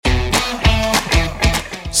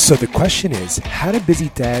So the question is, how do busy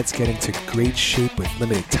dads get into great shape with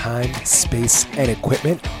limited time, space, and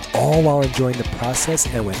equipment, all while enjoying the process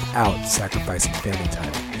and without sacrificing family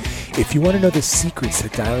time? If you want to know the secrets to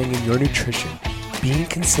dialing in your nutrition, being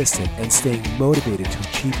consistent, and staying motivated to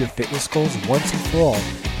achieve your fitness goals once and for all,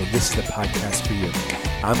 then this is the podcast for you.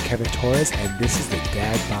 I'm Kevin Torres, and this is the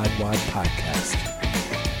Dad Bod Wad Podcast.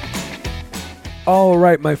 All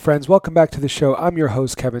right, my friends, welcome back to the show. I'm your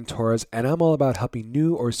host, Kevin Torres, and I'm all about helping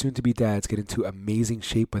new or soon-to-be dads get into amazing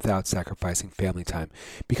shape without sacrificing family time.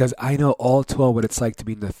 Because I know all too well what it's like to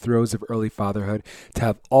be in the throes of early fatherhood, to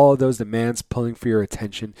have all of those demands pulling for your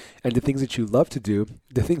attention, and the things that you love to do,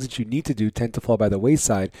 the things that you need to do tend to fall by the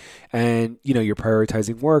wayside, and, you're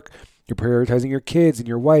prioritizing work, you're prioritizing your kids and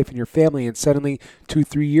your wife and your family, and suddenly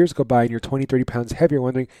 2-3 years go by and you're 20-30 pounds heavier,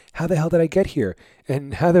 wondering, how the hell did I get here?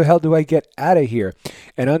 And how the hell do I get out of here?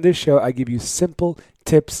 And on this show, I give you simple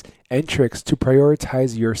tips and tricks to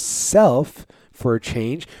prioritize yourself for a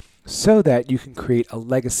change so that you can create a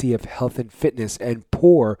legacy of health and fitness and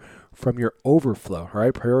pour from your overflow, all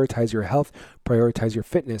right? Prioritize your health, prioritize your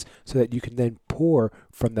fitness so that you can then pour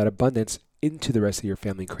from that abundance into the rest of your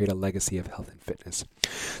family and create a legacy of health and fitness.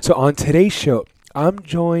 So on today's show, I'm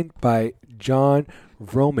joined by John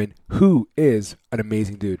Vroman, who is an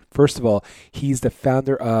amazing dude. First of all, he's the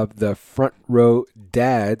founder of the Front Row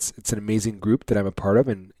Dads. It's an amazing group that I'm a part of,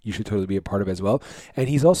 and you should totally be a part of as well. And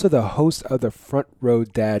he's also the host of the Front Row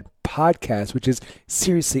Dad podcast, which is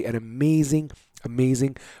seriously an amazing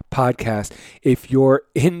podcast if you're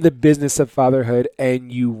in the business of fatherhood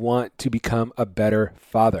and you want to become a better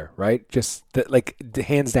father, right?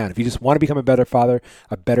 Hands down, if you just want to become a better father,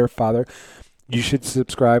 you should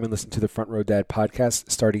subscribe and listen to the Front Row Dad podcast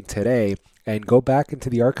starting today and go back into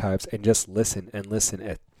the archives and just listen.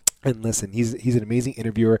 He's an amazing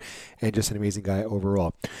interviewer and just an amazing guy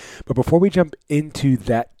overall. But before we jump into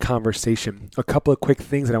that conversation, a couple of quick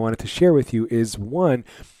things that I wanted to share with you is, one,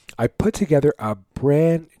 I put together a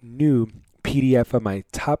brand new PDF of my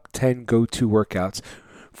top 10 go-to workouts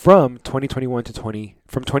from 2020 to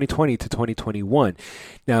 2021.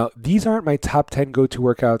 Now, these aren't my top 10 go-to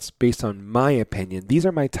workouts based on my opinion. These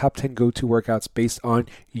are my top 10 go-to workouts based on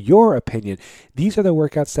your opinion. These are the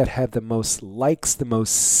workouts that have the most likes, the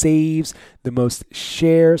most saves, the most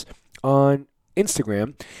shares on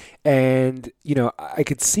Instagram. And, I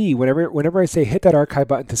could see whenever I say hit that archive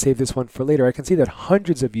button to save this one for later, I can see that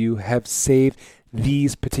hundreds of you have saved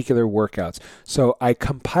these particular workouts. So I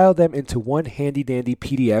compiled them into one handy dandy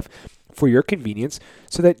PDF for your convenience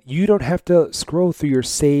so that you don't have to scroll through your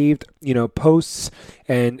saved, posts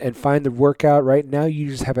and find the workout. Right now, you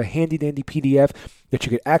just have a handy dandy PDF that you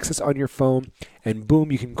can access on your phone, and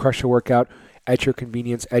boom, you can crush a workout at your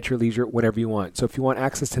convenience, at your leisure, whenever you want. So if you want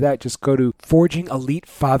access to that, just go to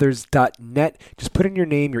forgingelitefathers.net. Just put in your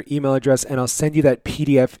name, your email address, and I'll send you that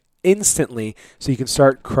PDF instantly so you can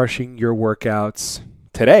start crushing your workouts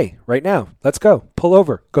today, right now. Let's go. Pull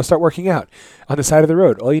over. Go start working out on the side of the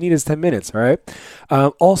road. All you need is 10 minutes, all right?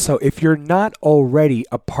 Also, if you're not already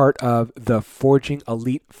a part of the Forging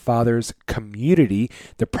Elite Fathers community,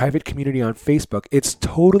 the private community on Facebook, it's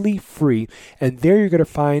totally free, and there you're going to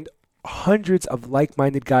find hundreds of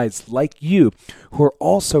like-minded guys like you who are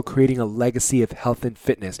also creating a legacy of health and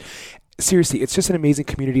fitness. Seriously, it's just an amazing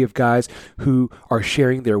community of guys who are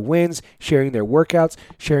sharing their wins, sharing their workouts,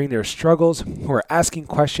 sharing their struggles, who are asking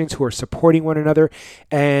questions, who are supporting one another,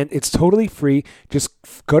 and it's totally free. Just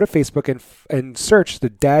go to Facebook and search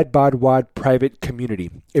the Dad Bod Wad private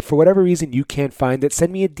community. If for whatever reason you can't find it,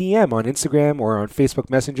 send me a DM on Instagram or on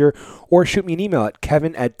Facebook Messenger, or shoot me an email at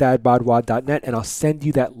kevin@dadbodwad.net, and I'll send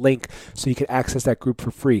you that link so you can access that group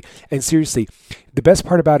for free. And seriously, the best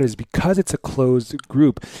part about it is because it's a closed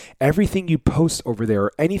group, everything you post over there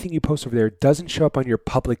or anything you post over there doesn't show up on your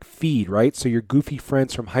public feed, right? So your goofy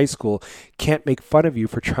friends from high school can't make fun of you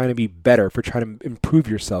for trying to be better, for trying to improve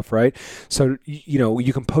yourself, right? So,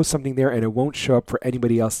 you can post something there and it won't show up for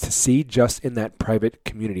anybody else to see, just in that private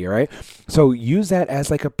community, all right? So use that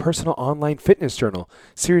as like a personal online fitness journal.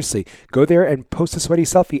 Seriously, go there and post a sweaty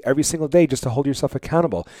selfie every single day just to hold yourself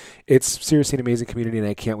accountable. It's seriously an amazing community, and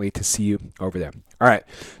I can't wait to see you over there. All right,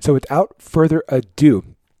 so without further ado,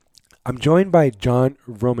 I'm joined by John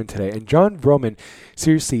Vroman today. And John Vroman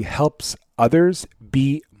seriously helps others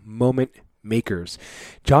be moment makers.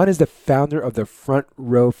 John is the founder of the Front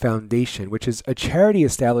Row Foundation, which is a charity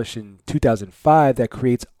established in 2005 that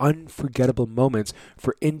creates unforgettable moments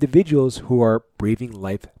for individuals who are braving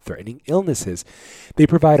life-threatening illnesses. They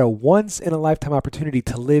provide a once-in-a-lifetime opportunity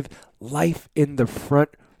to live life in the front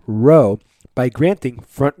row by granting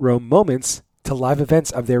front row moments to live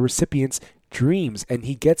events of their recipients dreams. And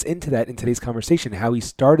he gets into that in today's conversation, how he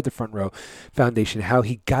started the Front Row Foundation, how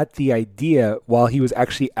he got the idea while he was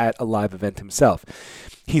actually at a live event himself.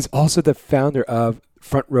 He's also the founder of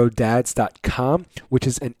frontrowdads.com, which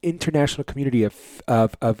is an international community of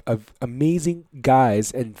amazing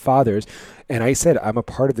guys and fathers. And I said, I'm a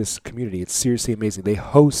part of this community. It's seriously amazing. They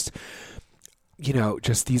host,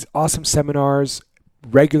 just these awesome seminars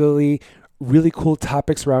regularly, really cool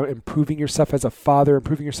topics around improving yourself as a father,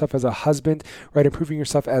 improving yourself as a husband, right? Improving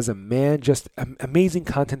yourself as a man, just amazing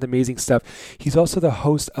content, amazing stuff. He's also the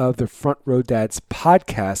host of the Front Row Dads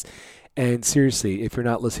podcast. And seriously, if you're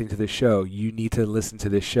not listening to this show, you need to listen to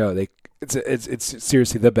this show. It's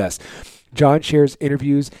seriously the best. John shares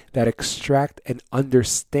interviews that extract and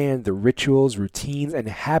understand the rituals, routines, and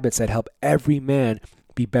habits that help every man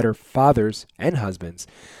be better fathers and husbands.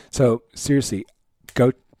 So seriously,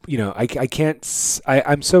 go.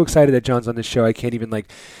 I'm so excited that John's on the show. I can't even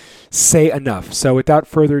say enough. So without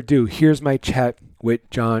further ado, here's my chat with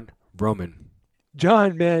John Vroman.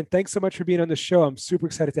 John, man, thanks so much for being on the show. I'm super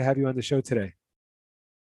excited to have you on the show today.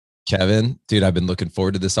 Kevin, dude, I've been looking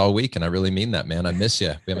forward to this all week, and I really mean that, man. I miss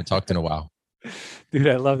you. We haven't talked in a while. Dude,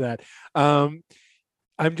 I love that. I'm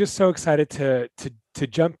just so excited to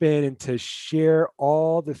jump in and to share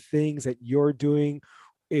all the things that you're doing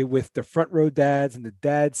with the Front Row Dads and the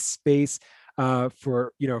dad space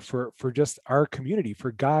for just our community,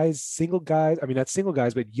 for guys, single guys. I mean, not single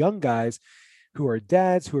guys, but young guys who are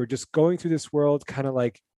dads, who are just going through this world kind of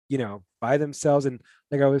by themselves. And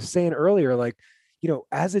like I was saying earlier,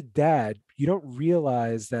 as a dad, you don't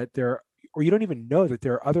realize that or you don't even know that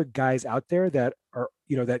there are other guys out there that are,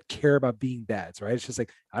 that care about being dads, right? It's just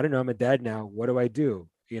I don't know, I'm a dad now. What do I do?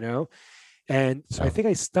 And so I think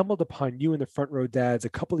I stumbled upon you in the Front Row Dads a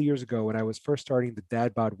couple of years ago when I was first starting the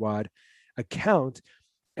Dad Bod Wad account.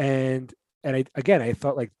 And I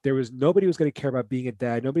thought nobody was going to care about being a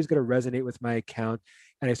dad. Nobody's going to resonate with my account.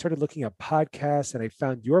 And I started looking at podcasts, and I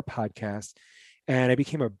found your podcast, and I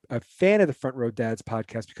became a fan of the Front Row Dads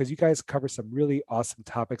podcast because you guys cover some really awesome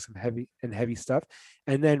topics, some heavy stuff.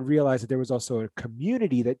 And then realized that there was also a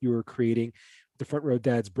community that you were creating, the Front Row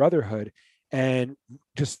Dads Brotherhood. And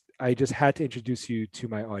I just had to introduce you to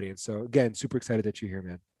my audience. So again, super excited that you're here,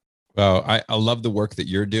 man. Well, I love the work that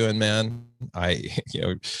you're doing, man. I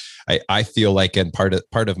feel like, and part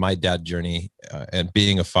of my dad journey and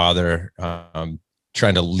being a father,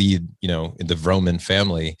 trying to lead, in the Vroman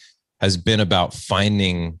family, has been about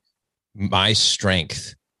finding my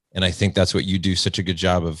strength. And I think that's what you do such a good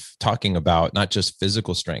job of talking about, not just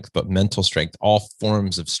physical strength, but mental strength, all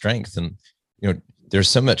forms of strength. And, there's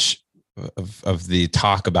so much of the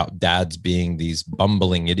talk about dads being these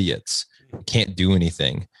bumbling idiots, can't do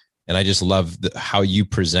anything. And I just love how you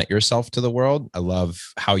present yourself to the world. I love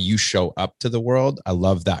how you show up to the world. I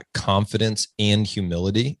love that confidence and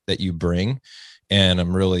humility that you bring. And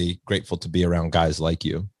I'm really grateful to be around guys like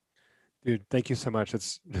you. Dude, thank you so much.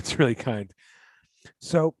 That's really kind.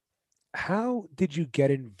 So how did you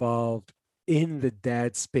get involved in the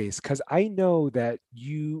dad space? Because I know that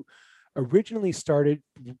you originally started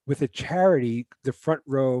with a charity, the Front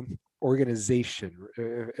Row organization.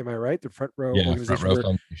 Am I right? The Front Row organization. Front Row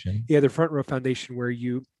Foundation. Yeah, the Front Row Foundation, where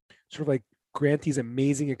you sort of grant these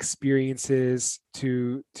amazing experiences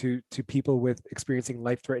to people with experiencing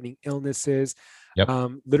life-threatening illnesses. Yep.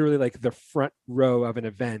 Literally the front row of an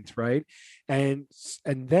event, right? And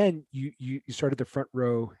then you started the Front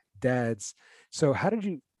Row Dads. So how did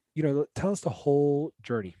you tell us the whole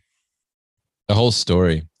journey? The whole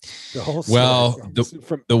story. Well,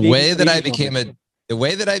 the way that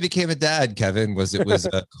I became a dad, Kevin, was it was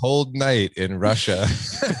a cold night in Russia.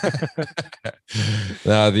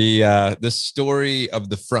 Now, the story of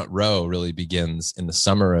the Front Row really begins in the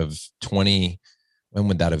summer of when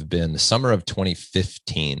would that have been? The summer of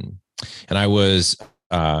 2015. And I was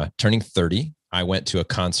turning 30. I went to a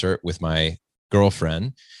concert with my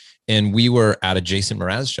girlfriend, and we were at a Jason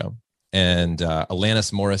Mraz show. And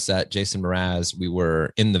Alanis Morissette, Jason Mraz, we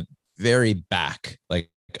were in the very back,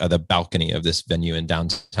 the balcony of this venue in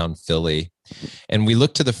downtown Philly. And we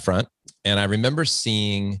looked to the front, and I remember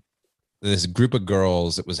seeing this group of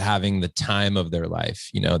girls that was having the time of their life.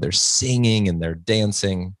 They're singing and they're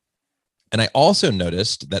dancing. And I also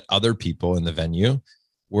noticed that other people in the venue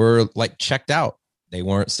were checked out. They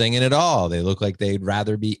weren't singing at all. They looked like they'd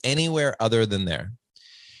rather be anywhere other than there.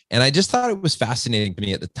 And I just thought it was fascinating to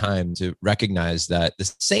me at the time to recognize that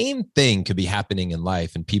the same thing could be happening in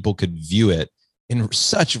life, and people could view it in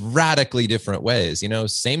such radically different ways.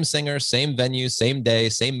 Same singer, same venue, same day,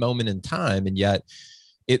 same moment in time. And yet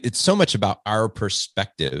it's so much about our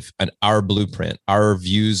perspective and our blueprint, our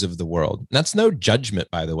views of the world. And that's no judgment,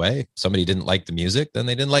 by the way. If somebody didn't like the music, then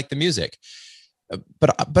they didn't like the music.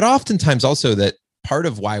 But oftentimes also that part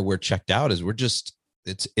of why we're checked out is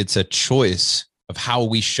it's a choice of how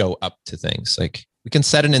we show up to things. Like we can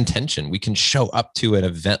set an intention. We can show up to an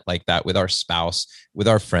event like that with our spouse, with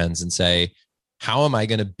our friends, and say, how am I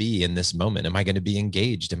going to be in this moment? Am I going to be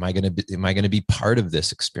engaged? Am I going to be part of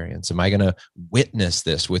this experience? Am I going to witness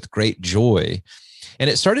this with great joy? And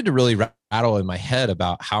it started to really rattle in my head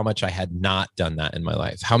about how much I had not done that in my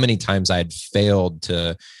life. How many times I had failed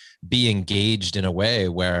to be engaged in a way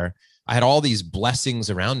where I had all these blessings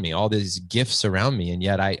around me, all these gifts around me, and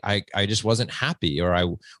yet I just wasn't happy, or I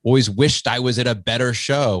always wished I was at a better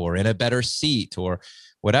show or in a better seat or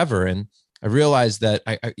whatever. And I realized that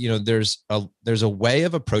there's a way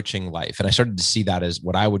of approaching life, and I started to see that as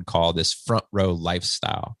what I would call this front row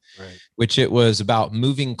lifestyle, right. Which it was about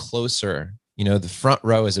moving closer. The front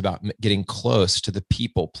row is about getting close to the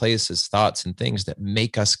people, places, thoughts, and things that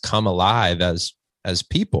make us come alive as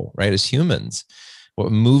people, right? As humans,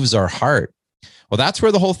 what moves our heart. Well, that's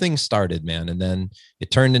where the whole thing started, man. And then it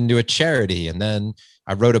turned into a charity. And then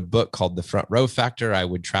I wrote a book called The Front Row Factor. I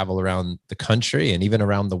would travel around the country and even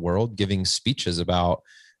around the world giving speeches about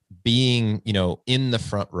being, in the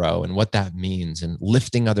front row and what that means, and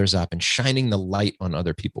lifting others up and shining the light on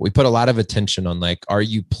other people. We put a lot of attention on are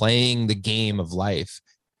you playing the game of life?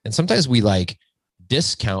 And sometimes we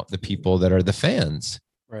discount the people that are the fans.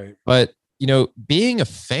 Right. But being a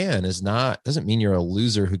fan doesn't mean you're a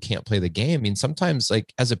loser who can't play the game. I mean, sometimes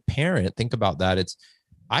as a parent, think about that.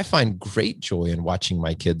 I find great joy in watching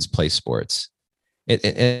my kids play sports.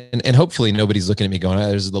 And hopefully nobody's looking at me going,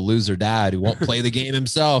 there's the loser dad who won't play the game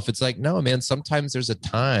himself. It's like, no, man, sometimes there's a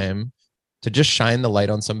time to just shine the light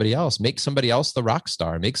on somebody else, make somebody else the rock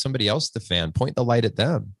star, make somebody else the fan, point the light at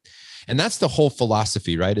them. And that's the whole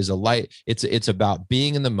philosophy, right? Is a light. It's about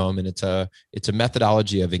being in the moment. It's a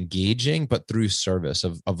methodology of engaging, but through service,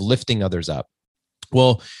 of lifting others up.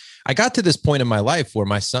 Well, I got to this point in my life where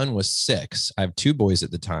my son was 6. I have 2 boys at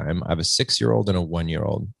the time. I have a 6-year-old and a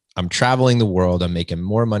 1-year-old. I'm traveling the world. I'm making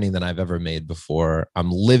more money than I've ever made before.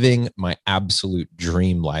 I'm living my absolute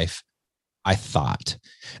dream life, I thought,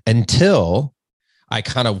 until I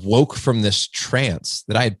kind of woke from this trance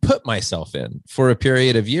that I had put myself in for a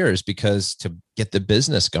period of years, because to get the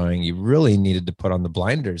business going, you really needed to put on the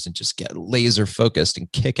blinders and just get laser focused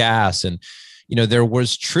and kick ass. And, there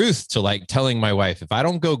was truth to telling my wife, if I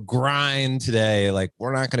don't go grind today,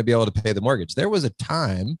 we're not going to be able to pay the mortgage. There was a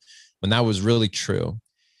time when that was really true.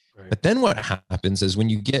 Right. But then what happens is when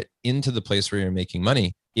you get into the place where you're making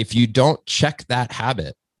money, if you don't check that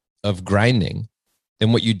habit of grinding,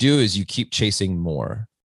 then what you do is you keep chasing more.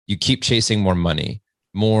 You keep chasing more money,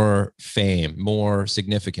 more fame, more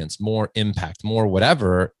significance, more impact, more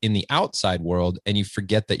whatever in the outside world. And you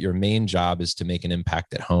forget that your main job is to make an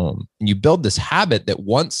impact at home. And you build this habit that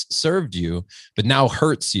once served you, but now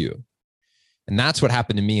hurts you. And that's what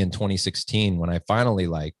happened to me in 2016 when I finally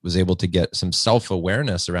was able to get some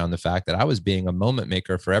self-awareness around the fact that I was being a moment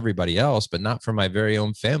maker for everybody else, but not for my very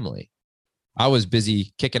own family. I was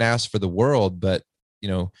busy kicking ass for the world, but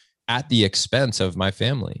at the expense of my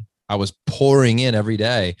family. I was pouring in every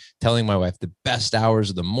day, telling my wife the best hours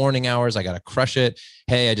of the morning hours. I got to crush it.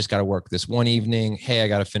 Hey, I just got to work this one evening. Hey, I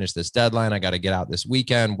got to finish this deadline. I got to get out this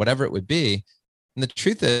weekend, whatever it would be. And the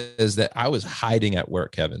truth is that I was hiding at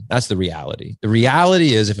work, Kevin. That's the reality. The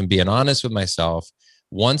reality is, if I'm being honest with myself,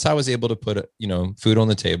 once I was able to put, food on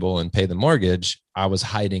the table and pay the mortgage, I was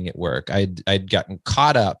hiding at work. I'd gotten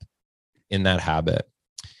caught up in that habit.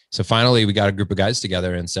 So finally, we got a group of guys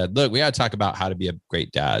together and said, look, we got to talk about how to be a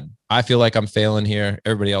great dad. I feel like I'm failing here.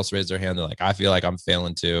 Everybody else raised their hand. They're like, I feel like I'm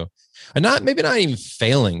failing too. And maybe not even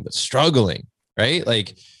failing, but struggling,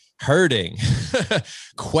 right? Hurting,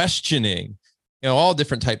 questioning, all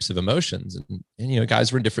different types of emotions. And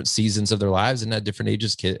guys were in different seasons of their lives and had different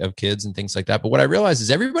ages of kids and things like that. But what I realized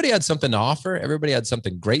is everybody had something to offer. Everybody had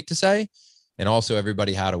something great to say. And also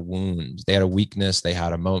everybody had a wound. They had a weakness. They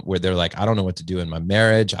had a moment where they're like, I don't know what to do in my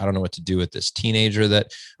marriage. I don't know what to do with this teenager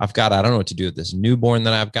that I've got. I don't know what to do with this newborn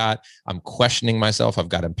that I've got. I'm questioning myself. I've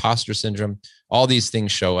got imposter syndrome. All these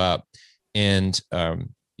things show up. And,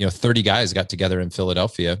 30 guys got together in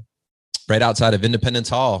Philadelphia, right outside of Independence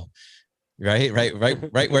Hall, right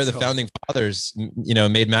where the founding fathers,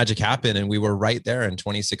 made magic happen. And we were right there in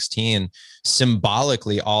 2016,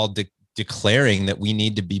 symbolically all declaring that we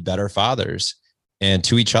need to be better fathers and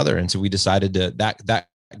to each other. And so we decided that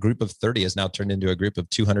group of 30 has now turned into a group of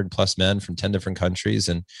 200 plus men from 10 different countries.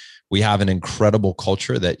 And we have an incredible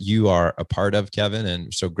culture that you are a part of, Kevin,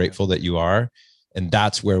 and so grateful that you are. And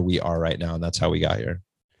that's where we are right now. And that's how we got here.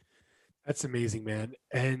 That's amazing, man.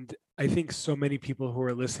 And I think so many people who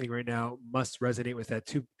are listening right now must resonate with that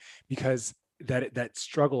too, because that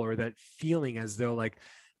struggle or that feeling as though like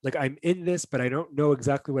I'm in this, but I don't know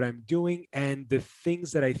exactly what I'm doing. And the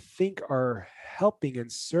things that I think are helping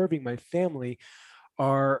and serving my family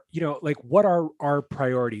are, like what are our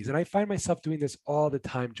priorities? And I find myself doing this all the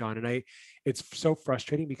time, John. And it's so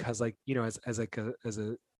frustrating because like, as a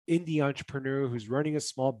indie entrepreneur who's running a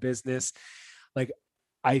small business, like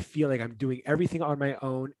I feel like I'm doing everything on my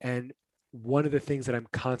own. And one of the things that I'm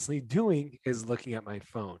constantly doing is looking at my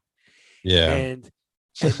phone. Yeah. And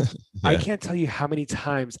I Yeah. can't tell you how many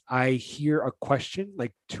times I hear a question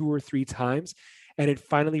like two or three times, and it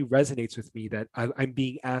finally resonates with me that I'm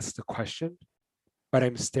being asked a question, but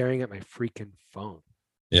I'm staring at my freaking phone.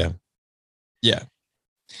 Yeah. Yeah.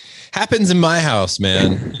 Happens in my house,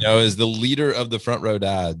 man. As the leader of the Front Row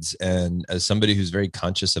Dads and as somebody who's very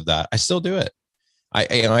conscious of that, I still do it.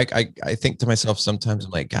 I think to myself sometimes,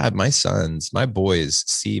 I'm like, God, my boys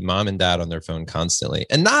see mom and dad on their phone constantly.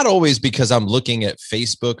 And not always because I'm looking at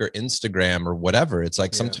Facebook or Instagram or whatever. It's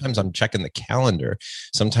like sometimes I'm checking the calendar.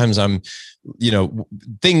 Sometimes I'm,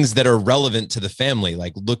 things that are relevant to the family,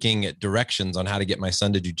 like looking at directions on how to get my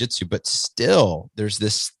son to jujitsu. But still, there's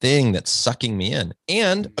this thing that's sucking me in.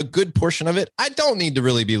 And a good portion of it, I don't need to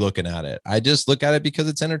really be looking at it. I just look at it because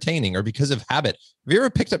it's entertaining or because of habit. Have you ever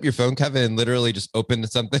picked up your phone, Kevin, and literally just opened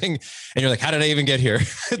something and you're like, how did I even get here?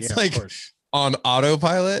 It's like on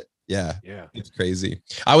autopilot. Yeah. It's crazy.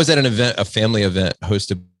 I was at an event, a family event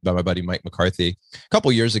hosted by my buddy, Mike McCarthy, a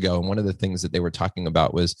couple years ago. And one of the things that they were talking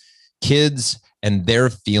about was kids and their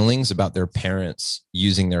feelings about their parents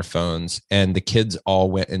using their phones. And the kids all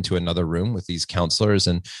went into another room with these counselors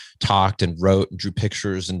and talked and wrote and drew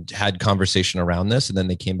pictures and had conversation around this. And then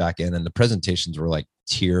they came back in and the presentations were like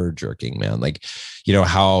tear jerking, man. Like,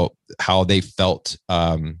 how they felt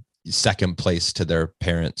second place to their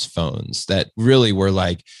parents' phones, that really were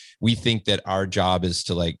like, we think that our job is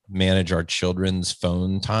to like manage our children's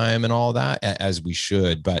phone time and all that, as we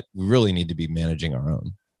should, but we really need to be managing our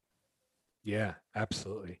own. Yeah,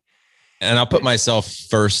 absolutely. And I'll put myself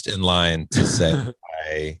first in line to say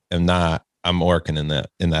I'm working in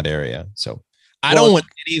that area. So I don't want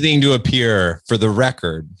anything to appear for the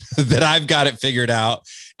record that I've got it figured out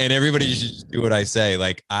and everybody should just do what I say.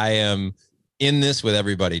 Like I am in this with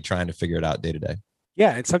everybody trying to figure it out day to day.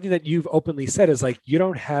 Yeah. And something that you've openly said is like, you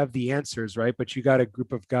don't have the answers, right? But you got a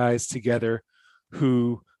group of guys together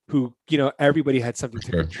who, everybody had something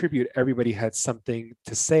to contribute. Everybody had something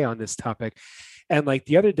to say on this topic. And like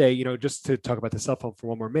the other day, just to talk about the cell phone for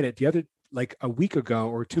one more minute, like a week ago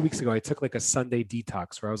or 2 weeks ago, I took like a Sunday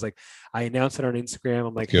detox where I was like, I announced it on Instagram.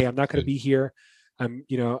 I'm like, hey, I'm not going to be here. I'm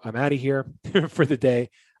out of here for the day.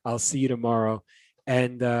 I'll see you tomorrow.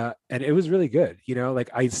 And it was really good. Like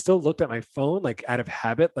I still looked at my phone, like out of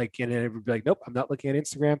habit, like, and it would be like, nope, I'm not looking at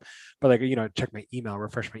Instagram, but like, check my email,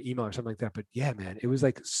 refresh my email or something like that. But yeah, man, it was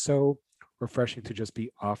like so refreshing to just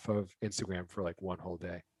be off of Instagram for like one whole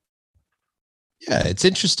day. Yeah. It's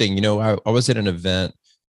interesting. I was at an event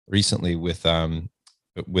recently with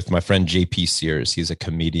my friend JP Sears. He's a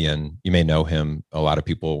comedian. You may know him. A lot of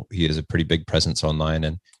people, he has a pretty big presence online.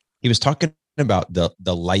 And he was talking about the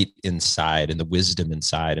light inside and the wisdom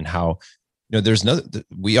inside and how,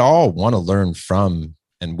 we all want to learn from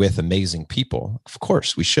and with amazing people. Of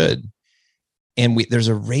course we should. And there's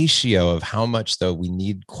a ratio of how much though we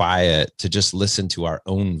need quiet to just listen to our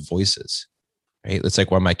own voices. Right. It's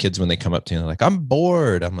like when my kids, when they come up to me, they're like, I'm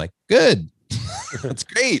bored. I'm like, good. That's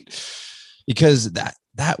great. Because that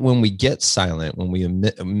when we get silent, when we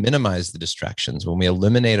minimize the distractions, when we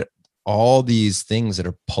eliminate all these things that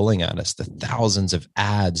are pulling at us, the thousands of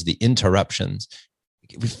ads, the interruptions,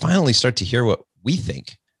 we finally start to hear what we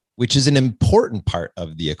think, which is an important part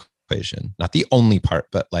of the equation, not the only part,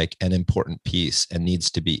 but like an important piece and needs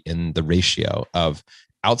to be in the ratio of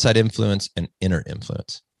outside influence and inner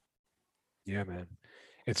influence. Yeah, man,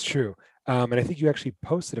 it's true. And I think you actually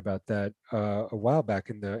posted about that a while back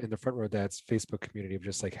in the Front Row Dads Facebook community of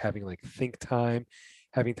just like having like think time,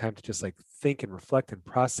 having time to just like think and reflect and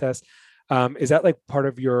process. Is that like part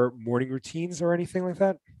of your morning routines or anything like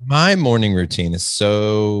that? My morning routine is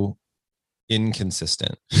so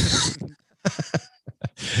inconsistent.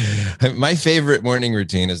 My favorite morning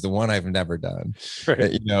routine is the one I've never done.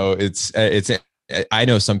 Right. It's I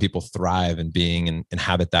know some people thrive in being in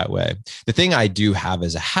habit that way. The thing I do have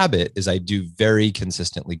as a habit is I do very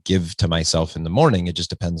consistently give to myself in the morning. It just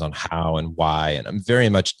depends on how and why. And I'm very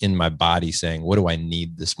much in my body saying, what do I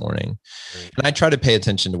need this morning? Right. And I try to pay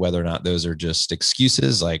attention to whether or not those are just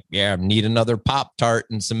excuses like, yeah, I need another Pop-Tart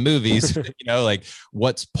and some movies, like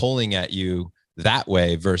what's pulling at you that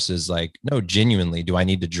way versus like, no, genuinely, do I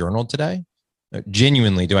need to journal today?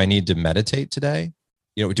 Genuinely, do I need to meditate today?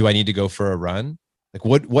 Do I need to go for a run? Like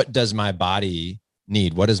what does my body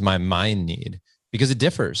need? What does my mind need? Because it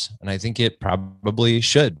differs. And I think it probably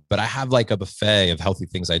should, but I have like a buffet of healthy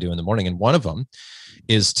things I do in the morning. And one of them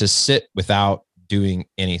is to sit without doing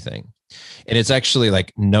anything. And it's actually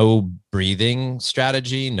like no breathing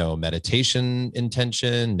strategy, no meditation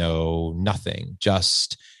intention, no nothing.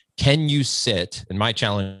 Just can you sit? And my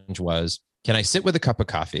challenge was, can I sit with a cup of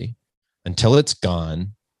coffee until it's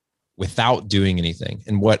gone without doing anything?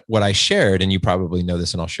 And what I shared, and you probably know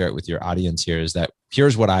this, and I'll share it with your audience here, is that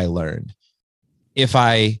here's what I learned.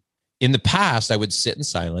 In the past, I would sit in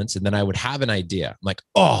silence and then I would have an idea. I'm like,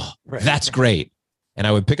 oh, that's great. And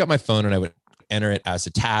I would pick up my phone and I would enter it as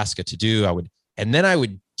a task, a to-do. And then I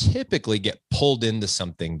would typically get pulled into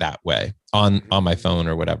something that way on my phone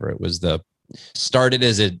or whatever. It was started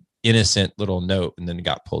as an innocent little note and then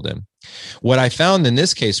got pulled in. What I found in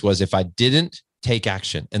this case was if I didn't take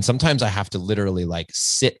action, and sometimes I have to literally like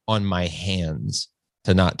sit on my hands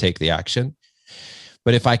to not take the action.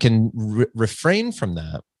 But if I can refrain from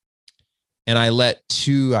that and I let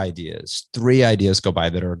 2 ideas, 3 ideas go by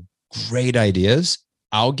that are great ideas,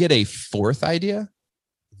 I'll get a 4th idea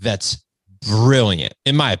that's brilliant,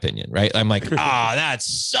 in my opinion, right? I'm like,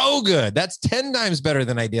 that's so good. That's 10 times better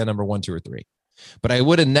than idea number 1, 2, or 3. But I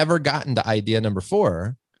would have never gotten to idea number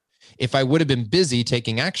 4 if I would have been busy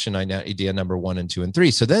taking action on idea number 1 and 2 and 3.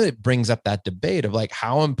 So then it brings up that debate of like,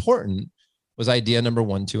 how important was idea number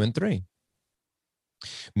 1, 2, and 3?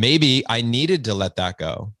 Maybe I needed to let that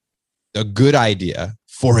go, a good idea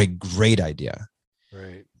for a great idea.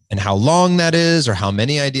 Right. And how long that is or how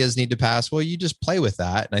many ideas need to pass, well, you just play with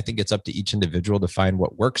that. And I think it's up to each individual to find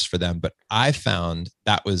what works for them. But I found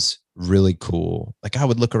that was really cool. Like I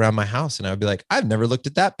would look around my house and I would be like, I've never looked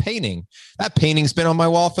at that painting. That painting's been on my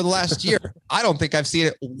wall for the last year. I don't think I've seen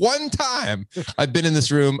it one time. I've been in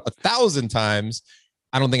this room 1,000 times.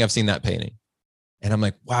 I don't think I've seen that painting. And I'm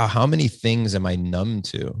like, wow, how many things am I numb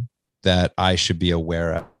to that I should be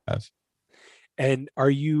aware of? And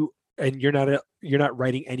you're not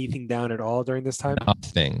writing anything down at all during this time?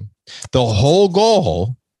 Nothing. The whole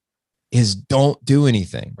goal is don't do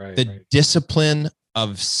anything. The discipline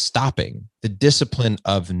of stopping, the discipline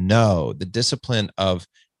of no, the discipline of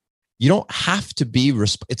you don't have to be.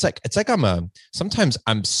 It's like sometimes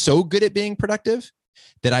I'm so good at being productive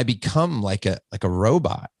that I become like a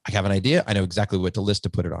robot. I have an idea. I know exactly what to list to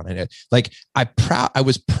put it on. And I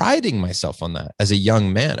was priding myself on that as a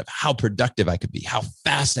young man of how productive I could be, how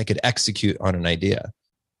fast I could execute on an idea.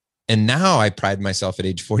 And now I pride myself at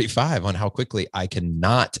age 45 on how quickly I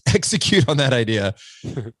cannot execute on that idea.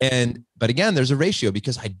 But again, there's a ratio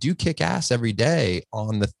because I do kick ass every day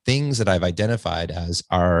on the things that I've identified as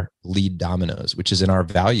our lead dominoes, which is in our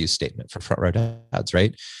value statement for Front Row Dads,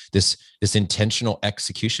 right? This intentional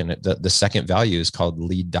execution. The second value is called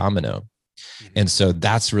lead domino. And so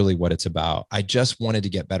that's really what it's about. I just wanted to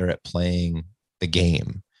get better at playing the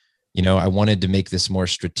game. I wanted to make this more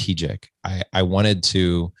strategic. I wanted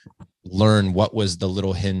to learn what was the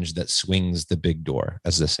little hinge that swings the big door,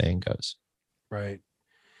 as the saying goes. Right.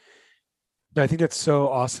 I think that's so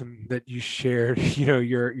awesome that you shared,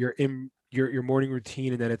 your morning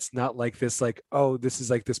routine, and that it's not like this, like, oh, this is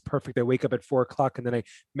like this perfect. I wake up at 4:00 and then I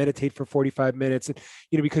meditate for 45 minutes. And,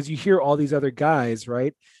 because you hear all these other guys,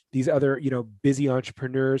 right? These other, busy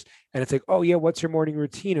entrepreneurs. And it's like, oh yeah, what's your morning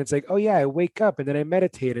routine? And it's like, oh yeah, I wake up and then I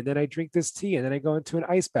meditate and then I drink this tea and then I go into an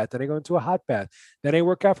ice bath. Then I go into a hot bath. Then I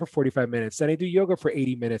work out for 45 minutes. Then I do yoga for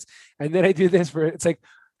 80 minutes. And then I do this it's like,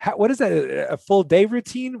 what is that? A full day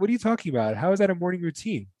routine? What are you talking about? How is that a morning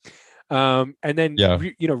routine? And then,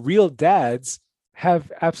 real dads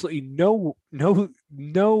have absolutely no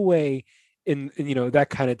way in that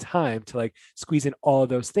kind of time to like squeeze in all of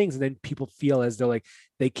those things. And then people feel as though like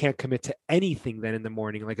they can't commit to anything then in the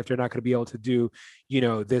morning. Like if they're not going to be able to do,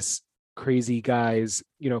 this crazy guy's,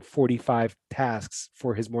 45 tasks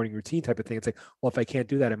for his morning routine type of thing. It's like, well, if I can't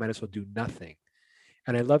do that, I might as well do nothing.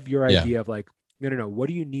 And I love your idea of like, no. What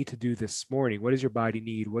do you need to do this morning? What does your body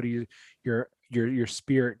need? What do your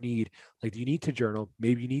spirit need? Like, do you need to journal?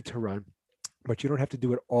 Maybe you need to run, but you don't have to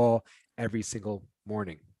do it all every single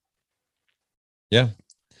morning. Yeah.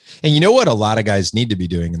 And you know what a lot of guys need to be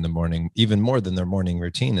doing in the morning, even more than their morning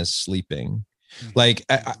routine, is sleeping. Like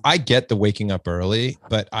I get the waking up early,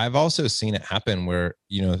 but I've also seen it happen where,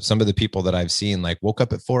 some of the people that I've seen like woke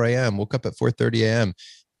up at 4 a.m., woke up at 4:30 a.m.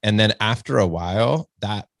 And then after a while,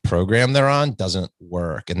 that program they're on doesn't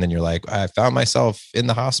work. And then you're like, I found myself in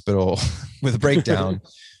the hospital with a breakdown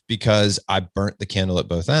because I burnt the candle at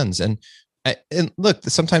both ends. And look,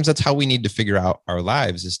 sometimes that's how we need to figure out our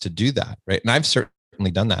lives, is to do that. Right. And I've certainly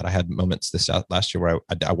done that. I had moments this last year where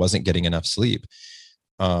I wasn't getting enough sleep.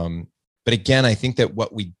 But again, I think that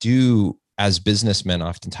what we do as businessmen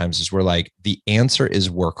oftentimes is we're like, the answer is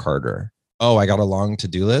work harder. Oh, I got a long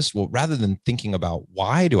to-do list. Well, rather than thinking about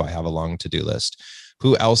why do I have a long to-do list?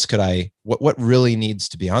 Who else could what really needs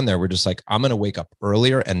to be on there? We're just like, I'm going to wake up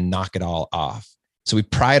earlier and knock it all off. So we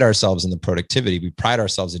pride ourselves in the productivity. We pride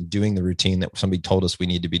ourselves in doing the routine that somebody told us we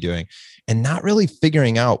need to be doing, and not really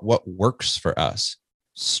figuring out what works for us.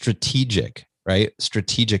 Strategic, right?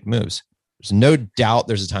 Strategic moves. There's no doubt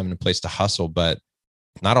there's a time and a place to hustle, but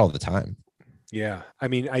not all the time. Yeah. I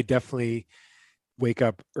mean, I definitely wake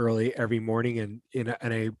up early every morning, and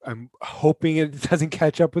I'm hoping it doesn't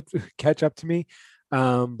catch up to me.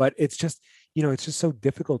 But it's just, it's just so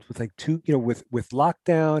difficult with like with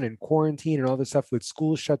lockdown and quarantine and all this stuff, with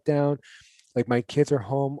schools shut down. Like my kids are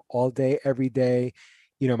home all day, every day.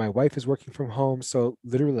 My wife is working from home. So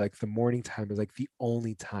literally like the morning time is like the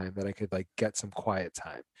only time that I could like get some quiet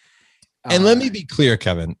time. And let me be clear,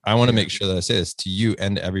 Kevin, I want to make sure that I say this to you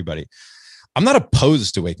and to everybody. I'm not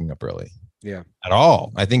opposed to waking up early. Yeah. At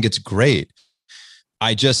all. I think it's great.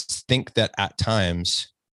 I just think that at times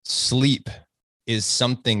sleep is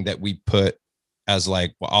something that we put as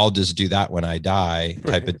like, well, I'll just do that when I die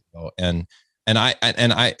type of deal. And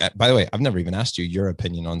I, by the way, I've never even asked you your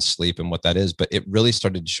opinion on sleep and what that is, but it really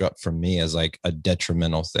started to show up for me as like a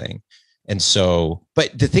detrimental thing. And so,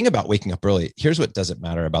 but the thing about waking up early, here's what doesn't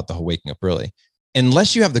matter about the whole waking up early.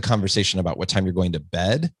 Unless you have the conversation about what time you're going to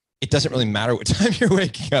bed, it doesn't really matter what time you're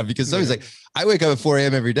waking up, because somebody's like, I wake up at 4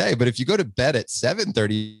 a.m. every day, but if you go to bed at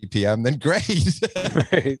 7:30 p.m., then great.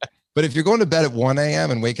 Right. But if you're going to bed at 1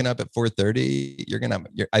 a.m. and waking up at 4:30,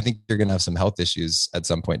 I think you're going to have some health issues at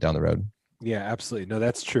some point down the road. Yeah, absolutely. No,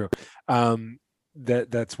 that's true.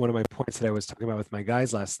 That's one of my points that I was talking about with my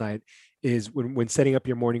guys last night, is when setting up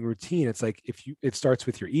your morning routine, it's like, it starts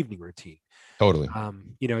with your evening routine. Totally.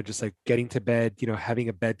 Just like getting to bed, having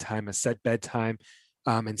a set bedtime,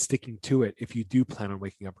 and sticking to it if you do plan on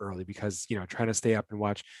waking up early, because, trying to stay up and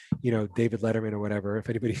watch, David Letterman or whatever, if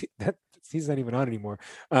anybody, that he's not even on anymore.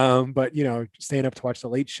 But, staying up to watch the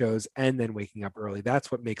late shows and then waking up early,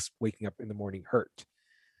 that's what makes waking up in the morning hurt.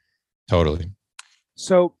 Totally.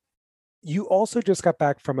 So you also just got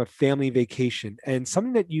back from a family vacation, and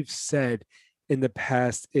something that you've said in the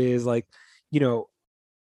past is like,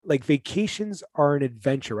 like vacations are an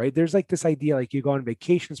adventure, right? There's like this idea, like you go on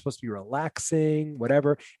vacation, it's supposed to be relaxing,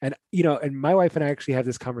 whatever. And, and my wife and I actually have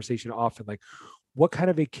this conversation often, like, what kind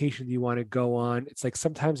of vacation do you want to go on? It's like,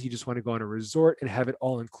 sometimes you just want to go on a resort and have it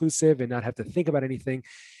all inclusive and not have to think about anything.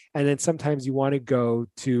 And then sometimes you want to go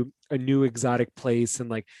to a new exotic place and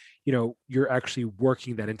like, you're actually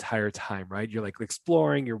working that entire time, right? You're like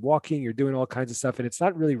exploring, you're walking, you're doing all kinds of stuff, and it's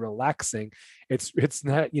not really relaxing. It's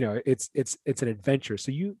not, it's an adventure.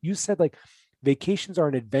 So you said like vacations are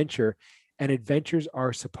an adventure, and adventures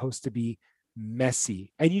are supposed to be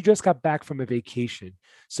messy. And you just got back from a vacation.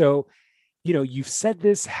 So, you've said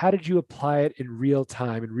this. How did you apply it in real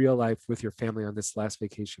time, in real life with your family on this last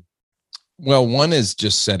vacation? Well, one is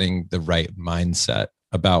just setting the right mindset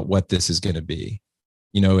about what this is going to be.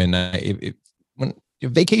 When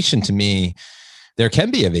vacation, to me, there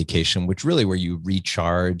can be a vacation, which really where you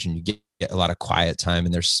recharge and you get a lot of quiet time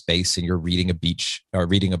and there's space and you're reading a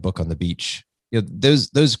book on the beach.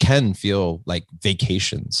 Those can feel like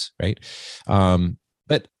vacations, right?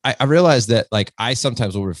 But I realized that like I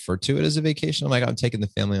sometimes will refer to it as a vacation. I'm like, I'm taking the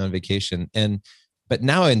family on vacation. But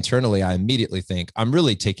now internally, I immediately think I'm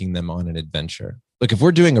really taking them on an adventure. Look, if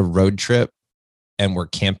we're doing a road trip and we're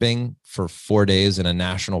camping for 4 days in a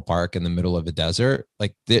national park in the middle of a desert,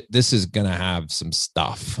 like this is going to have some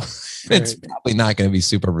stuff. Right. It's probably not going to be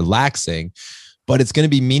super relaxing, but it's going to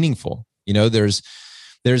be meaningful. There's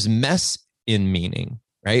mess in meaning,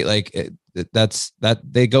 right? Like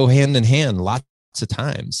they go hand in hand lots of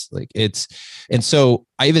times. And so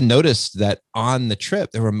I even noticed that on the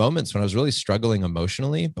trip, there were moments when I was really struggling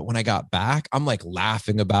emotionally, but when I got back, I'm like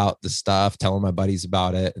laughing about the stuff, telling my buddies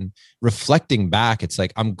about it, and reflecting back. It's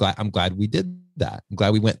like, I'm glad we did that. I'm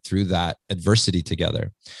glad we went through that adversity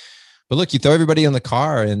together. But look, you throw everybody in the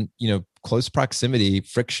car and, close proximity,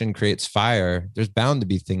 friction creates fire. There's bound to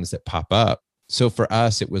be things that pop up. So for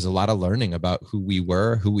us, it was a lot of learning about who we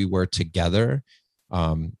were together,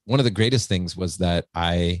 One of the greatest things was that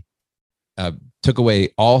I took away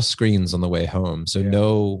all screens on the way home. So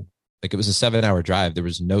no, like it was a 7-hour drive. There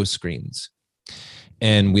was no screens.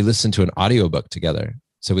 And we listened to an audiobook together.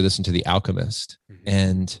 So we listened to The Alchemist,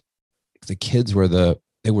 and the kids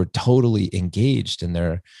they were totally engaged, and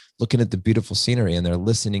they're looking at the beautiful scenery and they're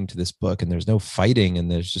listening to this book, and there's no fighting.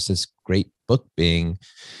 And there's just this great book being,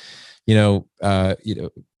 being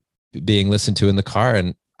listened to in the car.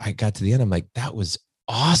 And I got to the end. I'm like, that was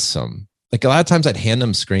awesome. Like a lot of times I'd hand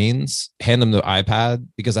them screens, hand them the iPad,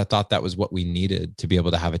 because I thought that was what we needed to be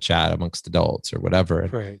able to have a chat amongst adults or whatever.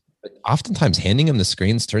 Right. But oftentimes handing them the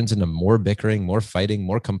screens turns into more bickering, more fighting,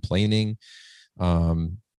 more complaining.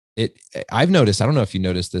 I've noticed, I don't know if you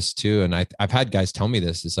noticed this too, and I've had guys tell me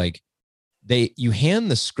this, it's like you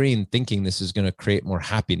hand the screen thinking this is going to create more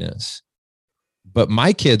happiness. But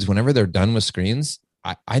my kids, whenever they're done with screens,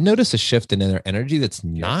 I notice a shift in their energy that's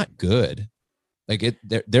not good. Like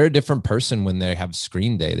they're a different person when they have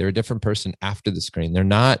screen day. They're a different person after the screen. They're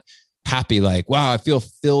not happy, like, wow, I feel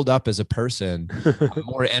filled up as a person. I'm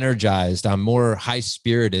more energized. I'm more high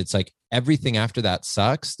spirited. It's like everything after that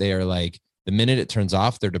sucks. They are like, the minute it turns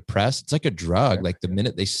off, they're depressed. It's like a drug. Like the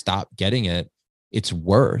minute they stop getting it, it's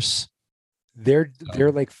worse. They're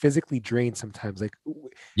like physically drained sometimes. Like,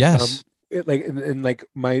 yes. And like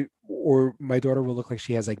my daughter will look like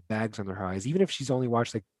she has like bags under her eyes, even if she's only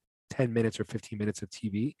watched like 10 minutes or 15 minutes of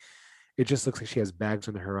TV. It just looks like she has bags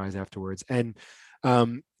under her eyes afterwards. And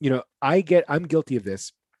I'm guilty of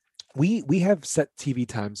this. We have set TV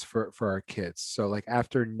times for our kids. So like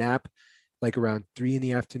after nap, like around 3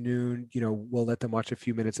 p.m, we'll let them watch a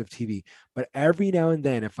few minutes of TV. But every now and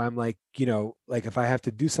then, if I'm like, like if I have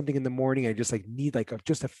to do something in the morning, I just like need like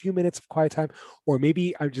just a few minutes of quiet time, or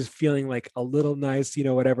maybe I'm just feeling like a little nice,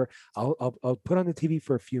 whatever. I'll put on the TV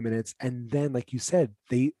for a few minutes, and then, like you said,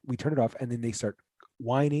 we turn it off, and then they start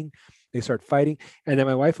whining, they start fighting, and then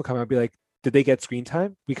my wife will come out and be like, "Did they get screen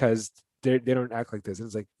time?" Because they don't act like this. And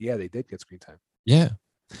it's like, yeah, they did get screen time. Yeah.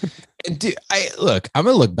 And dude, I'm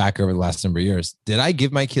gonna look back over the last number of years. Did I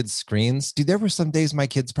give my kids screens? Dude, there were some days my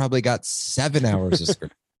kids probably got 7 hours of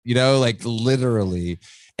screen, like literally.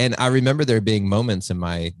 And I remember there being moments in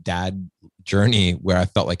my dad journey where I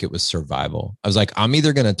felt like it was survival. I was like, I'm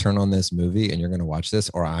either gonna turn on this movie and you're gonna watch this,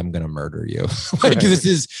 or I'm gonna murder you. Like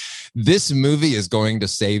this movie is going to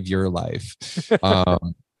save your life.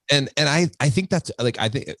 And I think that's like,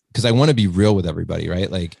 because I want to be real with everybody, right?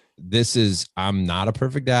 Like I'm not a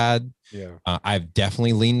perfect dad. Yeah. I've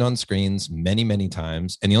definitely leaned on screens many, many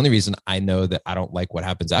times. And the only reason I know that I don't like what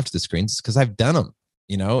happens after the screens is because I've done them,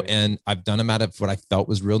 and I've done them out of what I felt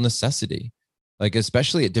was real necessity. Like,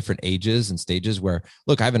 especially at different ages and stages where,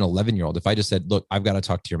 look, I have an 11-year-old. If I just said, look, I've got to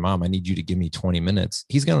talk to your mom, I need you to give me 20 minutes.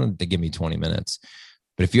 He's going to give me 20 minutes.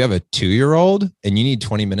 But if you have a 2-year-old and you need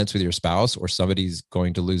 20 minutes with your spouse, or somebody's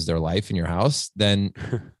going to lose their life in your house, then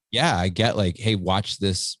yeah, I get like, hey, watch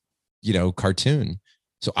this, cartoon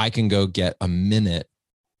so I can go get a minute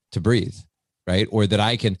to breathe. Right. Or that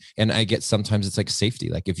I can, and I get, sometimes it's like safety.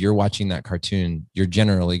 Like if you're watching that cartoon, you're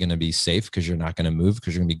generally going to be safe because you're not going to move,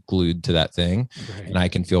 because you're going to be glued to that thing. Right. And I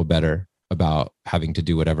can feel better about having to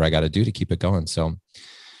do whatever I got to do to keep it going. So a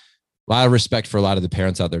lot of respect for a lot of the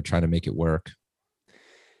parents out there trying to make it work.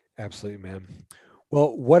 Absolutely, man.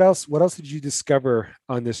 Well, what else did you discover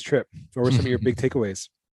on this trip? What were some of your big takeaways?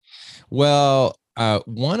 Well,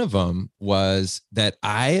 one of them was that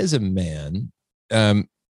I, as a man,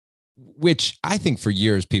 which I think for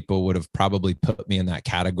years people would have probably put me in that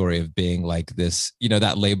category of being like this,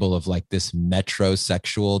 that label of like this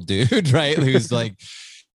metrosexual dude, right? Who's like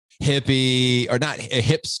hippie, or not a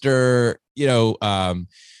hipster,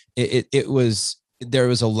 there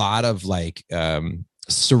was a lot of like,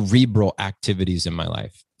 cerebral activities in my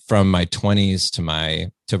life from my 20s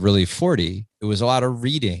to really 40. It was a lot of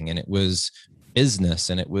reading, and it was business,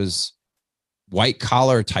 and it was white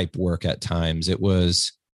collar type work at times. It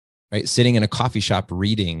was right sitting in a coffee shop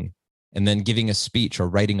reading, and then giving a speech or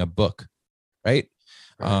writing a book, right?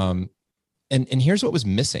 And here's what was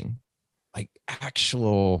missing: like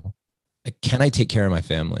actual, like, can I take care of my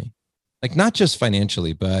family? Like not just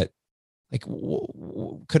financially, but like,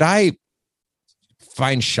 could I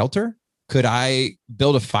find shelter? Could I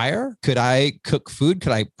build a fire? Could I cook food?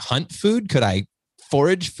 Could I hunt food? Could I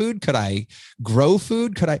forage food? Could I grow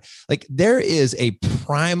food? There is a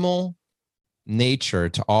primal nature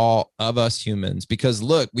to all of us humans, because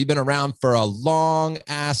look, we've been around for a long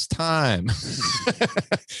ass time.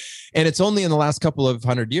 And it's only in the last couple of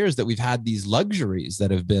 100 years that we've had these luxuries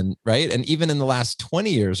that have been, right? And even in the last 20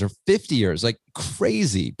 years or 50 years, like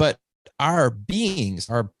crazy. But our beings,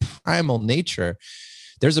 our primal nature,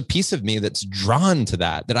 there's a piece of me that's drawn to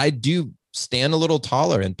that I do stand a little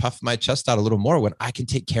taller and puff my chest out a little more when I can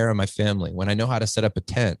take care of my family, when I know how to set up a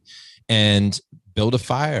tent and build a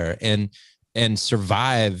fire and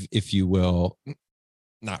survive, if you will.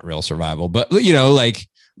 Not real survival, but like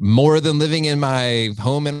more than living in my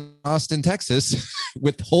home in Austin, Texas,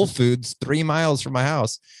 with Whole Foods 3 miles from my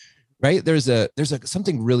house. Right. There's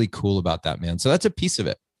something really cool about that, man. So that's a piece of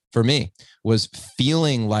it for me, was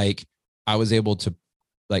feeling like I was able to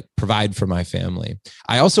like provide for my family.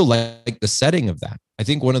 I also like the setting of that. I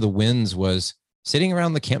think one of the wins was sitting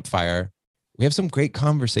around the campfire. We have some great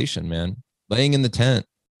conversation, man, laying in the tent,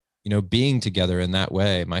 being together in that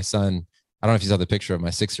way. My son, I don't know if you saw the picture of my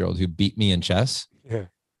 6-year-old who beat me in chess. Yeah.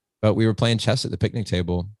 But we were playing chess at the picnic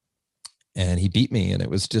table and he beat me. And it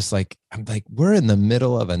was just like, I'm like, we're in the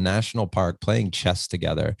middle of a national park playing chess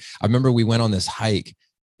together. I remember we went on this hike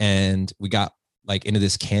and we got like into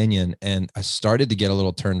this canyon and I started to get a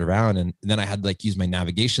little turned around. And then I had like use my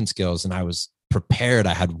navigation skills and I was prepared.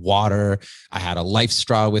 I had water. I had a life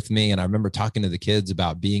straw with me. And I remember talking to the kids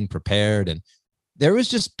about being prepared. And there was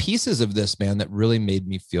just pieces of this, man, that really made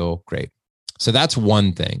me feel great. So that's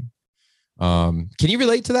one thing. Can you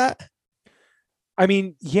relate to that? I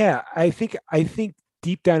mean, yeah, I think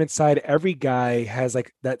deep down inside, every guy has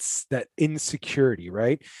like that insecurity,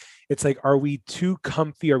 right? It's like, are we too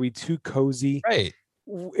comfy? Are we too cozy? Right.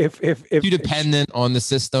 If too dependent on the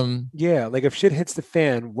system. Yeah. Like if shit hits the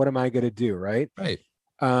fan, what am I going to do? Right. Right.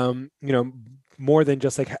 More than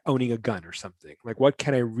just like owning a gun or something. Like, what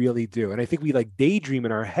can I really do? And I think we like daydream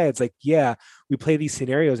in our heads. Like, yeah, we play these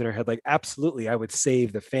scenarios in our head. Like, absolutely, I would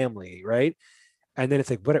save the family, right? And then it's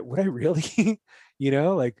like, would I really, can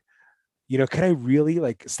I really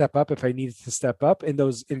like step up if I needed to step up in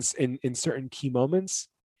those in certain key moments?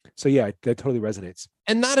 So yeah, that totally resonates.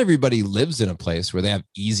 And not everybody lives in a place where they have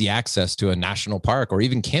easy access to a national park or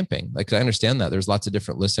even camping. Like I understand that there's lots of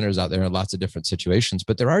different listeners out there in lots of different situations,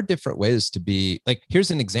 but there are different ways to be. Like, here's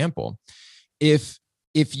an example. If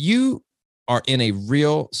you are in a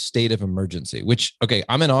real state of emergency, which, okay,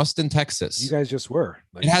 I'm in Austin, Texas. You guys just were.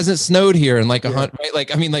 Like, it hasn't snowed here in like 100, right?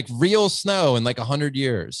 Like, I mean, like real snow in like 100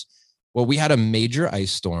 years. Well, we had a major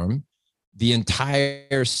ice storm. The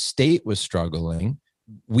entire state was struggling.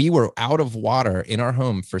 We were out of water in our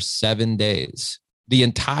home for 7 days. The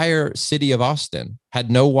entire city of Austin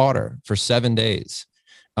had no water for 7 days.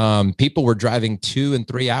 People were driving 2 and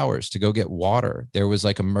 3 hours to go get water. There was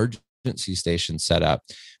like emergency stations set up.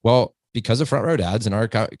 Well, because of Front Row Dads in our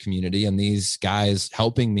community and these guys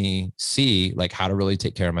helping me see like how to really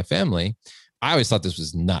take care of my family, I always thought this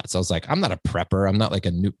was nuts. I was like, I'm not a prepper. I'm not like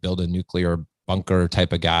build a nuclear bunker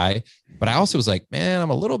type of guy. But I also was like, man, I'm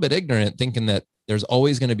a little bit ignorant thinking that there's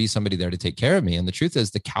always going to be somebody there to take care of me. And the truth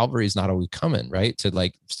is the cavalry is not always coming, right? To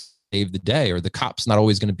like save the day, or the cop's not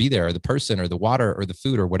always going to be there, or the person or the water or the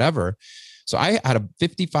food or whatever. So I had a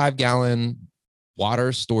 55-gallon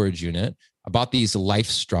water storage unit. I bought these life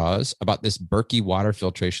straws, about this Berkey water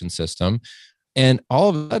filtration system. And all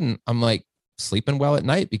of a sudden I'm like sleeping well at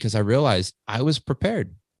night because I realized I was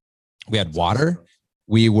prepared. We had water.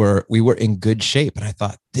 We were in good shape. And I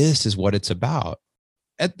thought, this is what it's about.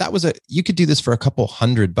 And you could do this for a couple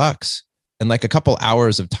 $100 and like a couple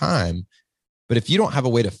hours of time. But if you don't have a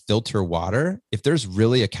way to filter water, if there's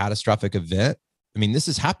really a catastrophic event, I mean, this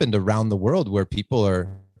has happened around the world where people are,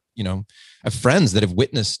 I have friends that have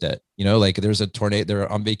witnessed it, like there's a tornado,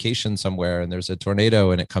 they're on vacation somewhere and there's a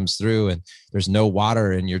tornado and it comes through and there's no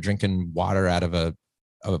water and you're drinking water out of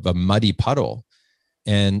a muddy puddle.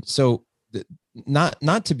 And so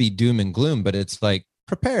not to be doom and gloom, but it's like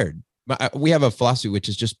prepared. We have a philosophy, which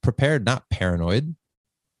is just prepared, not paranoid.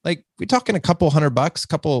 Like we're talking a couple $100,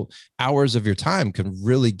 couple hours of your time can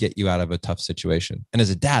really get you out of a tough situation. And as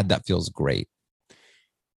a dad, that feels great.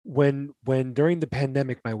 When during the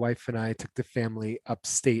pandemic, my wife and I took the family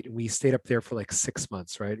upstate and we stayed up there for like 6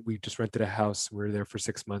 months, right? We just rented a house. We were there for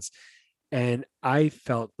 6 months. And I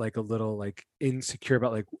felt like a little like insecure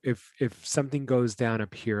about like, if something goes down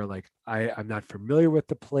up here, like I'm not familiar with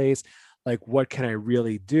the place. Like, what can I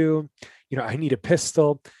really do? I need a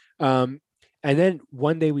pistol. And then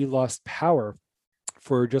one day we lost power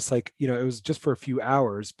for just like, it was just for a few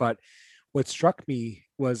hours. But what struck me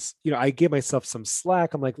was, I gave myself some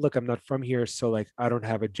slack. I'm like, look, I'm not from here. So like, I don't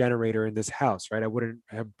have a generator in this house, right? I wouldn't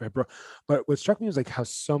have, but what struck me was like how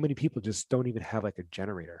so many people just don't even have like a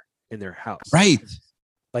generator in their house. Right.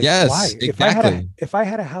 Like, yes, why? exactly. If I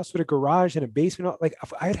had a house with a garage and a basement, like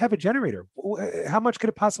I'd have a generator. How much could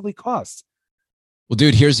it possibly cost? Well,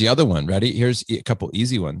 dude, here's the other one. Ready? Here's a couple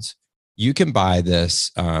easy ones. You can buy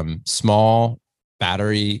this small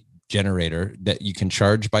battery generator that you can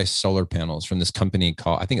charge by solar panels from this company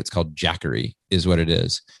called, I think it's called Jackery is what it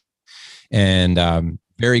is. And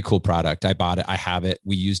very cool product. I bought it. I have it.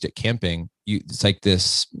 We used it camping. It's like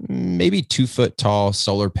this maybe 2 foot tall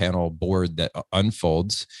solar panel board that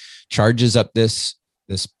unfolds, charges up this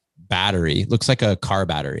battery. Looks like a car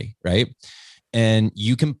battery, right? And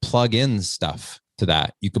you can plug in stuff to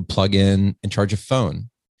that. You could plug in and charge a phone.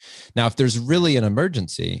 Now, if there's really an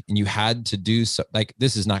emergency and you had to do so, like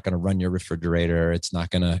this is not going to run your refrigerator. It's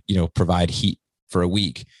not going to, provide heat for a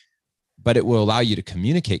week, but it will allow you to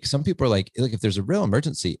communicate. Some people are like, look, if there's a real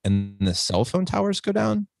emergency and the cell phone towers go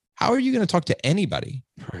down, how are you going to talk to anybody?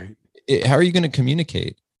 Right. How are you going to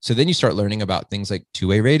communicate? So then you start learning about things like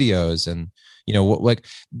two-way radios and,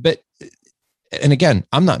 and again,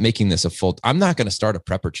 I'm not making this I'm not going to start a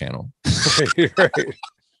prepper channel. Right.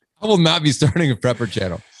 I will not be starting a prepper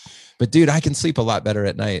channel, but dude, I can sleep a lot better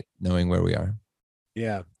at night knowing where we are.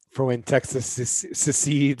 Yeah. For when Texas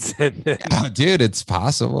secedes. Yeah, dude, it's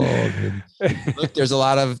possible. Look, there's a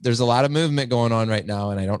lot of movement going on right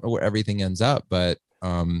now, and I don't know where everything ends up, but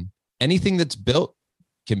anything that's built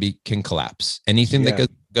can collapse. Anything that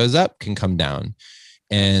goes up can come down.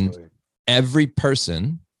 And absolutely. Every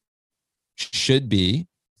person should be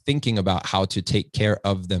thinking about how to take care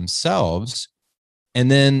of themselves,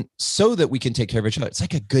 and then so that we can take care of each other. It's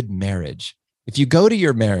like a good marriage. If you go to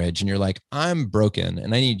your marriage and you're like, I'm broken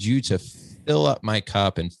and I need you to fill up my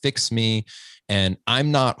cup and fix me, and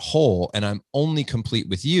I'm not whole and I'm only complete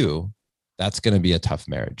with you, that's going to be a tough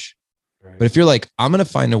marriage. Right. But if you're like, I'm going to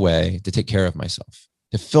find a way to take care of myself,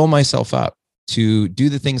 to fill myself up, to do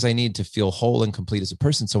the things I need to feel whole and complete as a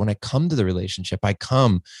person. So when I come to the relationship, I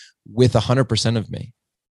come with 100% of me,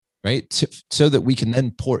 right? So that we can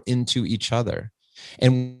then pour into each other.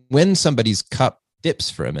 And when somebody's cup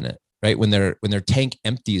dips for a minute, right? When their tank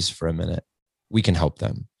empties for a minute, we can help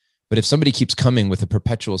them. But if somebody keeps coming with a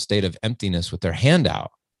perpetual state of emptiness with their hand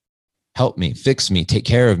out, help me, fix me, take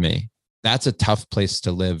care of me, that's a tough place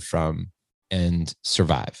to live from and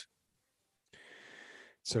survive.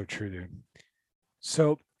 So true, dude.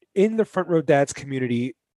 So in the Front Row Dads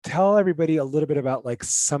community, tell everybody a little bit about like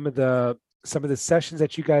some of the sessions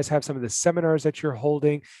that you guys have, some of the seminars that you're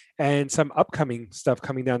holding, and some upcoming stuff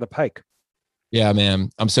coming down the pike. Yeah,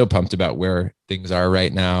 man, I'm so pumped about where things are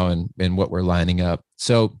right now and what we're lining up.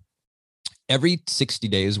 So every 60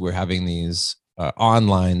 days, we're having these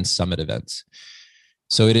online summit events.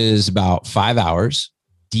 So it is about 5 hours,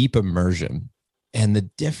 deep immersion. And the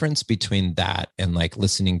difference between that and like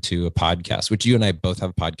listening to a podcast, which you and I both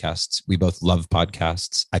have podcasts. We both love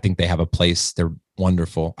podcasts. I think they have a place. They're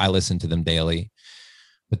wonderful. I listen to them daily.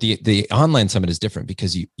 But the online summit is different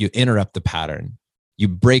because you interrupt the pattern. You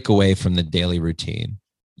break away from the daily routine.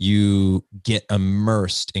 You get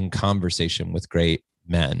immersed in conversation with great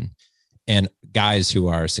men and guys who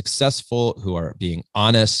are successful, who are being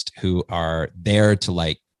honest, who are there to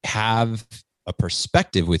like have a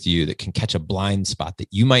perspective with you that can catch a blind spot that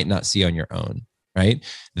you might not see on your own, right?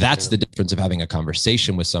 That's the difference of having a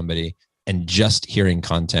conversation with somebody and just hearing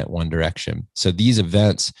content one direction. So these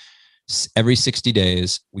events, every 60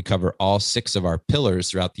 days, we cover all 6 of our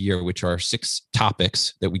pillars throughout the year, which are 6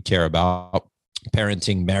 topics that we care about: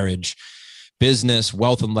 parenting, marriage, business,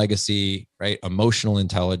 wealth and legacy, right? Emotional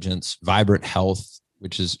intelligence, vibrant health,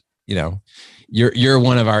 which is, you're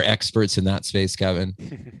one of our experts in that space, Kevin.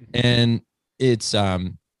 And it's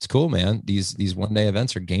cool, man. These one-day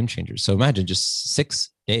events are game changers. So imagine just 6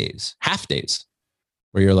 days, half days,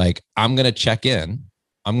 where you're like, I'm going to check in.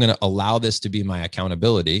 I'm going to allow this to be my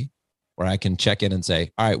accountability, where I can check in and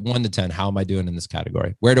say, all right, 1 to 10, how am I doing in this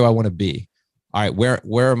category? Where do I want to be? All right,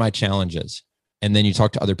 where are my challenges? And then you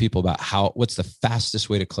talk to other people about what's the fastest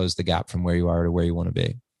way to close the gap from where you are to where you want to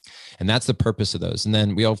be. And that's the purpose of those. And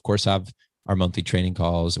then we, of course, have our monthly training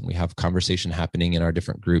calls, and we have conversation happening in our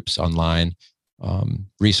different groups online,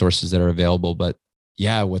 resources that are available. But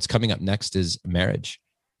yeah, what's coming up next is marriage.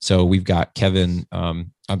 So we've got Kevin,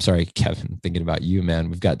 thinking about you, man.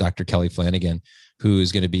 We've got Dr. Kelly Flanagan,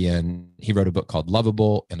 who's going to be he wrote a book called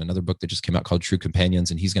Lovable and another book that just came out called True Companions.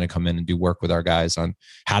 And he's going to come in and do work with our guys on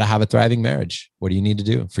how to have a thriving marriage. What do you need to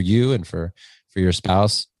do for you and for your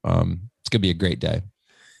spouse? It's going to be a great day.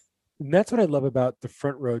 And that's what I love about the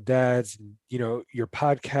Front Row Dads, your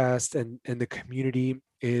podcast and the community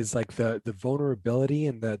is like the vulnerability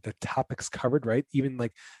and the topics covered, right? Even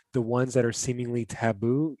like the ones that are seemingly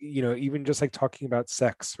taboo, even just like talking about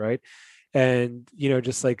sex, right? And,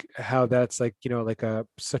 just like how that's like, like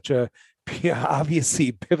such a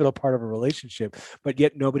obviously pivotal part of a relationship, but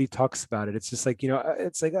yet nobody talks about it. It's just like,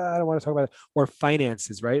 it's like, I don't want to talk about it. Or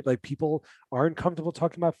finances, right? Like people aren't comfortable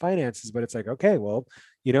talking about finances, but it's like, okay, well,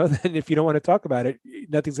 then if you don't want to talk about it,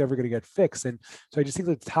 nothing's ever going to get fixed. And so I just think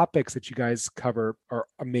the topics that you guys cover are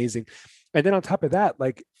amazing. And then on top of that,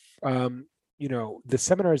 like, the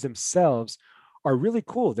seminars themselves are really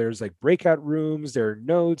cool. There's like breakout rooms, there are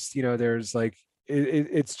notes, there's like,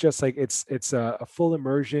 it's just like it's a full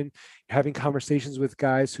immersion, having conversations with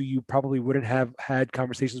guys who you probably wouldn't have had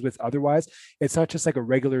conversations with otherwise. It's not just like a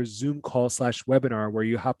regular Zoom call slash webinar where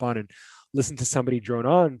you hop on and listen to somebody drone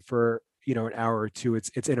on for an hour or two. It's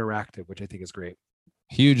interactive, which I think is great.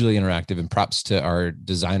 Hugely interactive, and props to our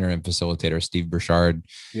designer and facilitator, Steve Burchard.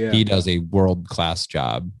 Yeah. He does a world-class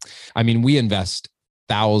job. I mean, we invest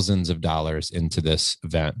thousands of dollars into this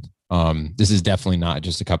event. This is definitely not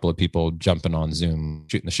just a couple of people jumping on Zoom,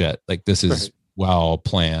 shooting the shit. Like this is right. Well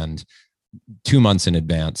planned, 2 months in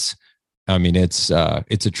advance. I mean, it's a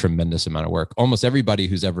tremendous amount of work. Almost everybody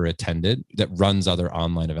who's ever attended that runs other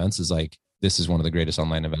online events is like, this is one of the greatest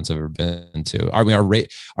online events I've ever been to. We have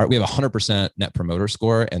 100% net promoter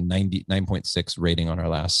score and 99.6 rating on our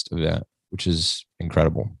last event, which is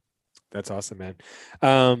incredible. That's awesome,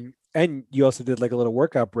 man. And you also did like a little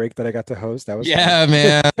workout break that I got to host. That was fun.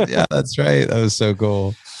 Man. Yeah, that's right. That was so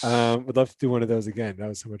cool. Would love to do one of those again. That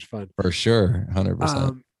was so much fun. For sure.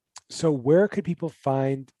 100%. So where could people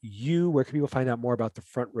find you? Where can people find out more about the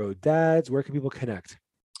Front Row Dads? Where can people connect?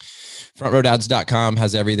 FrontRowDads.com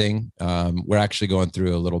has everything. We're actually going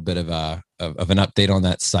through a little bit of an update on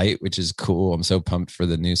that site, which is cool. I'm so pumped for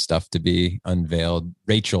the new stuff to be unveiled.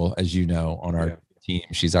 Rachel, as you know, on our team,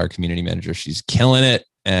 she's our community manager. She's killing it.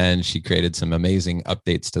 And she created some amazing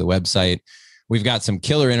updates to the website. We've got some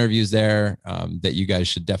killer interviews there that you guys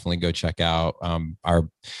should definitely go check out.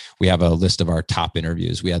 We have a list of our top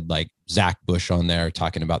interviews. We had like Zach Bush on there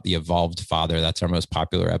talking about the evolved father. That's our most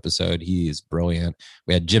popular episode. He is brilliant.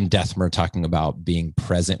 We had Jim Dethmer talking about being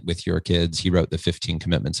present with your kids. He wrote the 15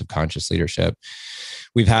 Commitments of Conscious Leadership.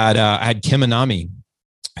 We've had I had Kim Anami,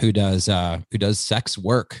 who does sex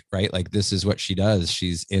work, right? Like this is what she does.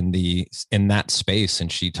 She's in that space, and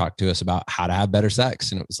she talked to us about how to have better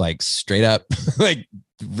sex. And it was like straight up, like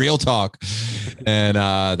real talk. And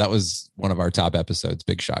that was one of our top episodes.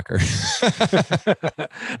 Big shocker.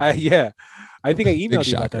 Yeah. I think I emailed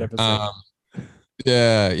you about that episode.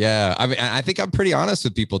 Yeah. I mean, I think I'm pretty honest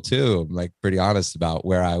with people too. I'm like pretty honest about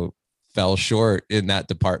where I fell short in that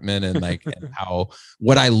department, and like and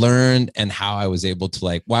what I learned and how I was able to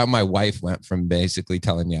like, while my wife went from basically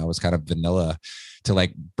telling me I was kind of vanilla to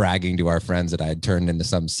like bragging to our friends that I had turned into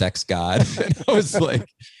some sex god. And I was like,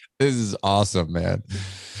 this is awesome, man.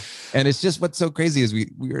 And it's just, what's so crazy is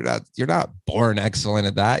you're not born excellent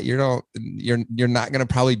at that. You're not going to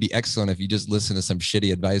probably be excellent if you just listen to some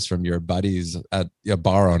shitty advice from your buddies at a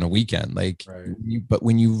bar on a weekend. Like, right. But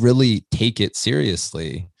when you really take it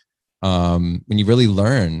seriously, when you really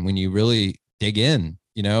learn, when you really dig in,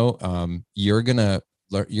 you're going to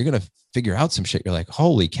figure out some shit. You're like,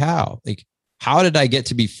 holy cow. Like, how did I get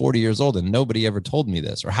to be 40 years old and nobody ever told me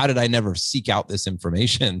this? Or how did I never seek out this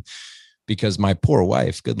information? Because my poor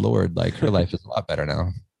wife, good Lord, like her life is a lot better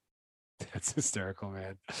now. That's hysterical,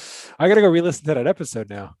 man. I got to go re-listen to that episode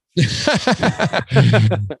now.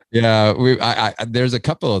 Yeah. There's a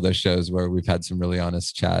couple of those shows where we've had some really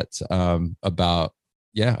honest chats, about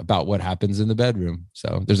what happens in the bedroom.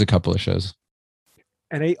 So there's a couple of shows.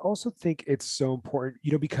 And I also think it's so important,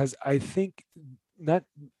 because I think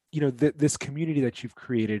this community that you've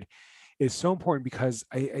created is so important, because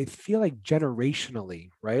I feel like generationally,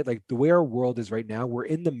 right? Like the way our world is right now, we're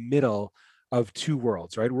in the middle of two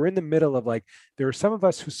worlds, right? We're in the middle of like, there are some of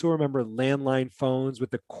us who still remember landline phones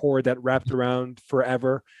with the cord that wrapped around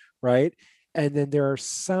forever, right? And then there are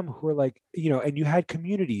some who are like, and you had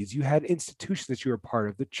communities, you had institutions that you were part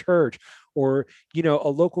of, the church, or, a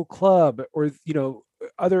local club, or,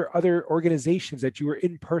 other organizations that you were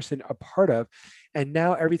in person a part of. And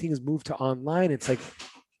now everything has moved to online. It's like,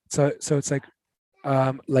 so it's like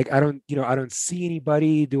I don't see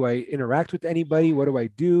anybody. Do I interact with anybody? What do I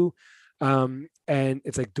do? And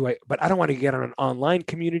it's like, but I don't want to get on an online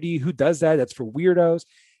community. Who does that? That's for weirdos.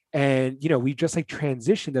 And, we just like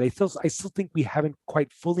transitioned, and I still think we haven't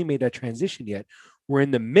quite fully made that transition yet. We're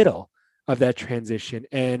in the middle of that transition.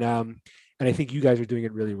 And I think you guys are doing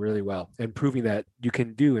it really, really well, and proving that you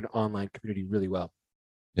can do an online community really well.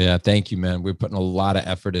 Yeah. Thank you, man. We're putting a lot of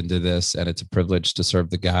effort into this, and it's a privilege to serve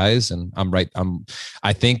the guys. And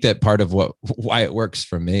I think that part of why it works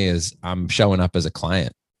for me is I'm showing up as a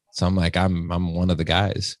client. So I'm like, I'm one of the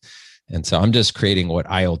guys. And so I'm just creating what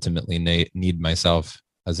I ultimately need myself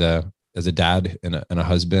as a as a dad and a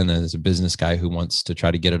husband, and as a business guy who wants to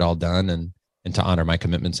try to get it all done and to honor my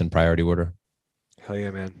commitments in priority order. Hell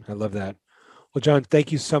yeah, man. I love that. Well, John,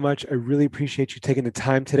 thank you so much. I really appreciate you taking the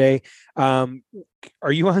time today. Are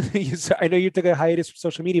you on? I know you took a hiatus from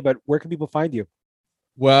social media, but where can people find you?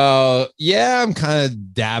 Well, yeah, I'm kind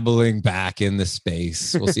of dabbling back in the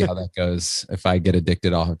space. We'll see how that goes. If I get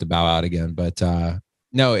addicted, I'll have to bow out again. But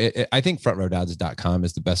no, I think frontrowdads.com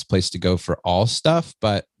is the best place to go for all stuff.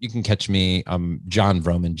 But you can catch me. I'm Jon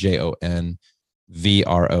Vroman, JonVroman,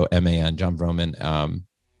 Jon Vroman,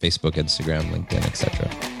 Facebook, Instagram, LinkedIn, etc.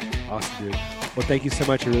 Awesome, dude. Well, thank you so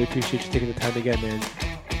much. I really appreciate you taking the time again, man.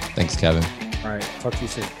 Thanks, Kevin. All right. Talk to you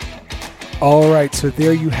soon. All right. So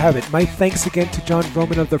there you have it. My thanks again to Jon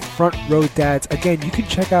Vroman of the Front Row Dads. Again, you can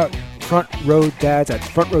check out Front Row Dads at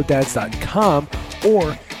frontrowdads.com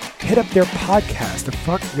or hit up their podcast, The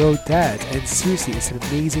Front Row Dads. And seriously, it's an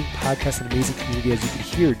amazing podcast, an amazing community. As you can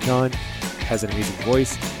hear, John has an amazing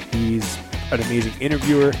voice. He's an amazing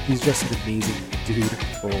interviewer. He's just an amazing dude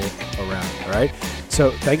all around. All right.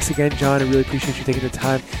 So thanks again, John. I really appreciate you taking the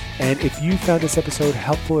time. And if you found this episode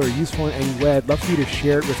helpful or useful in any way, I'd love for you to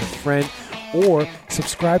share it with a friend or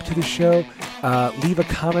subscribe to the show. Leave a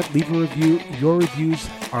comment, leave a review. Your reviews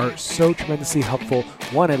are so tremendously helpful.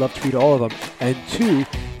 One, I love to read all of them. And two,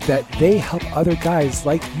 that they help other guys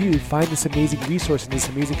like you find this amazing resource and this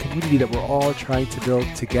amazing community that we're all trying to build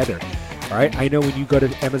together. All right. I know when you go to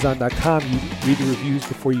Amazon.com, you read the reviews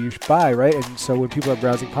before you buy, right? And so when people are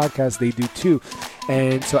browsing podcasts, they do too.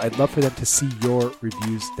 And so I'd love for them to see your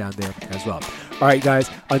reviews down there as well. All right, guys,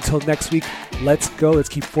 until next week, let's go. Let's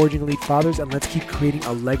keep forging elite fathers and let's keep creating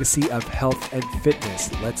a legacy of health and fitness.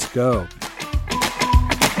 Let's go.